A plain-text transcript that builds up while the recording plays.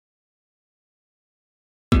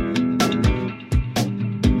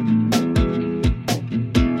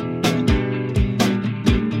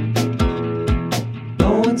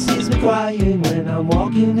crying when I'm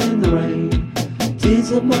walking in the rain.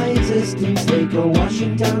 Tears of my existence, they go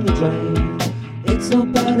washing down the drain. It's no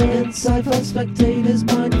better inside from spectators'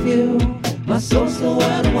 point of view. My soul's still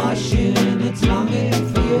wet and washing, it's longing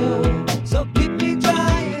for you. So keep me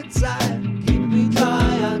dry inside, keep me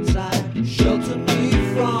dry outside, shelter me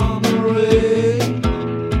from the rain.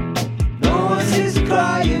 No one sees me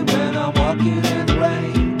crying when I'm walking in the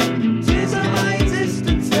rain. Tears of my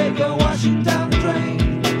existence, they go washing down the drain.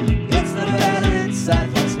 It's no better inside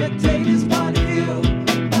from spectators' point of view.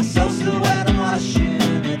 My soul's still wet and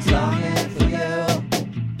washing, it's longing for you.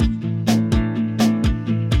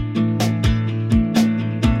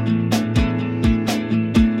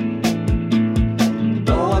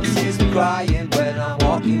 No one sees me crying when I'm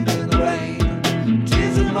walking in the rain.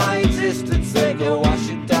 Tears of my existence, they go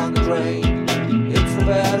washing down the drain. It's no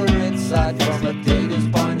better inside from a data's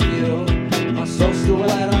point of view. My soul's still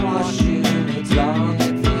wet and washing, it's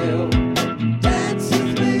longing for you. Dance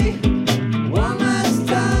with me, one last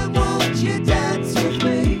time, won't you dance with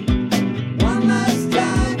me? One last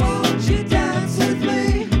time, won't you dance with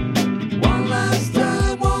me? One last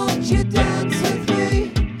time, won't you dance with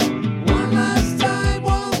me? One last time,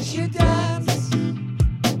 won't you dance?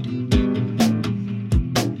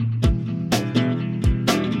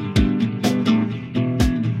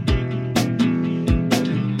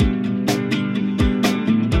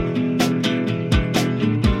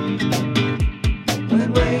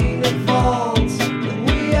 When rain falls, when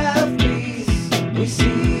we have peace, we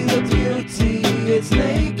see the beauty, its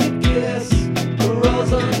naked kiss. A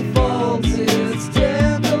rose unfolds its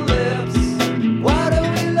tender lips. What do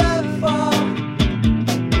we love for?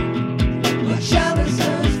 What shelters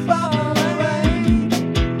us from the rain?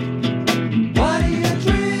 What do you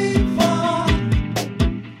dream for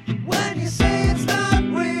when you say it's not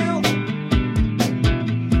real?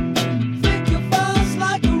 Think you falls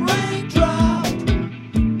like a raindrop,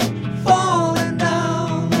 falling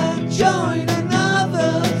down and joining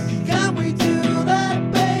others. Can we do that,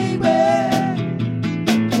 baby?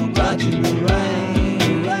 Dodging the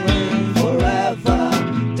rain, rain forever.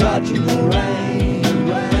 Dodging the rain,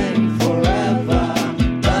 rain forever.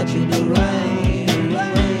 Dodging the rain,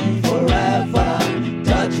 rain forever.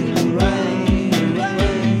 Dodging the rain,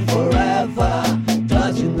 rain forever.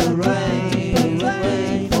 Dodging the rain,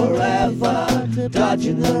 rain forever.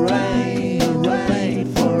 Dodging the rain, rain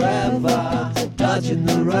forever. Dodging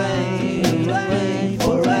the rain, rain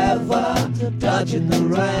forever. Dodging the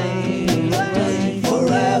rain, rain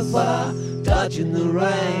forever. Dodging the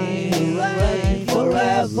rain, rain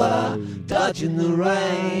forever. Dodging the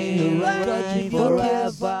rain, rain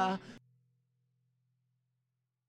forever.